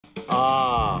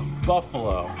Ah,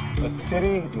 Buffalo, a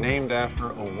city named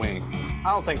after a wing.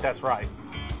 I don't think that's right.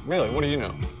 Really? What do you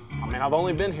know? I mean, I've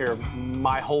only been here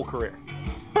my whole career.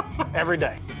 Every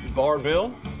day. Bar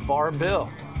Bill? Bar Bill.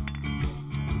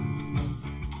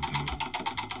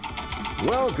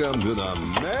 Welcome to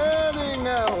the Manning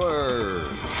Hour,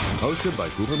 hosted by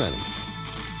Cooper Manning.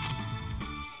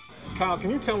 Kyle, can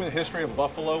you tell me the history of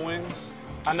buffalo wings?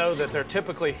 I know that they're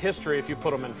typically history if you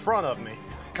put them in front of me.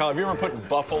 Kyle, have you ever put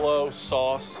buffalo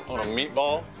sauce on a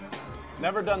meatball?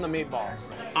 Never done the meatball.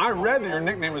 I read that your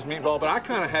nickname was Meatball, but I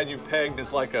kind of had you pegged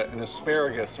as like an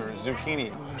asparagus or a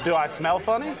zucchini. Do I smell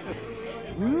funny?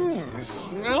 You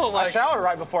smell like... I showered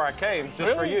right before I came,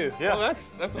 just for you. Yeah. Well,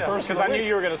 that's the first because I knew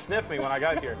you were going to sniff me when I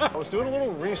got here. I was doing a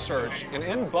little research, and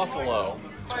in Buffalo,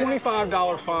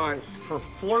 $25 fine for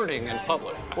flirting in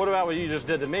public. What about what you just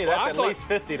did to me? That's at least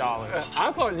 $50.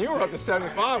 I thought you were up to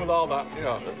 75 with all the,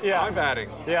 eye batting.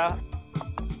 Yeah.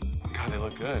 God, they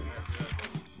look good.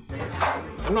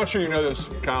 I'm not sure you know this,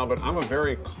 Kyle, but I'm a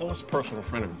very close personal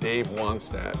friend of Dave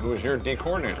Wanstad, who is your D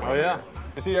coordinator. Oh, yeah.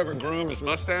 Does he ever groom his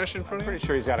mustache in front of you? Pretty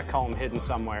sure he's got a comb hidden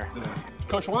somewhere. Yeah.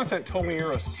 Coach Wanstad told me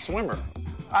you're a swimmer.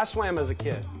 I swam as a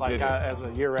kid, as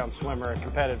a year-round swimmer, a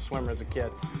competitive swimmer as a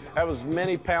kid. That was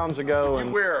many pounds ago. You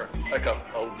wear like a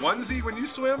onesie when you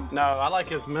swim? No, I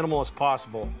like as minimal as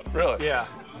possible. Really? Yeah.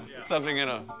 Something in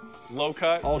a low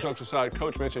cut? All jokes aside,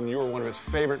 Coach mentioned you were one of his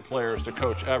favorite players to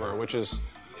coach ever, which is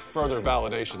further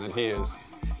validation that he is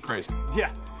crazy.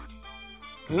 Yeah.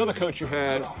 Another coach you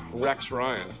had, Rex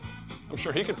Ryan. I'm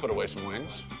sure he could put away some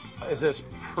wings. Is this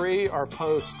pre or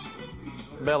post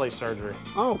belly surgery?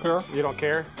 I don't care. You don't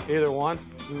care? Either one?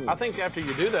 I think after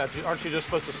you do that, aren't you just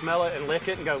supposed to smell it and lick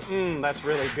it and go, that's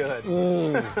really good?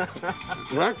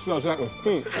 Rex does that with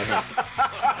feet.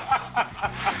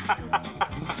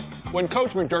 When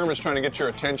Coach McDermott's trying to get your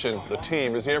attention, the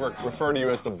team, does he ever refer to you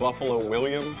as the Buffalo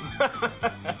Williams?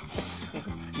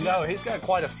 No, he's got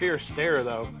quite a fierce stare,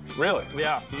 though. Really?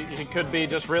 Yeah. He could be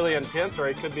just really intense, or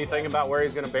he could be thinking about where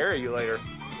he's going to bury you later.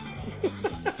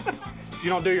 If you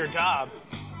don't do your job.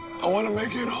 I want to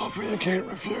make you an offer you can't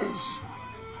refuse.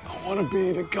 I want to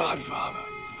be the godfather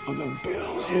of the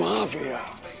Bills Mafia.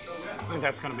 I think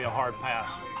that's going to be a hard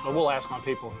pass, but we'll ask my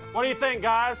people. What do you think,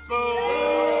 guys?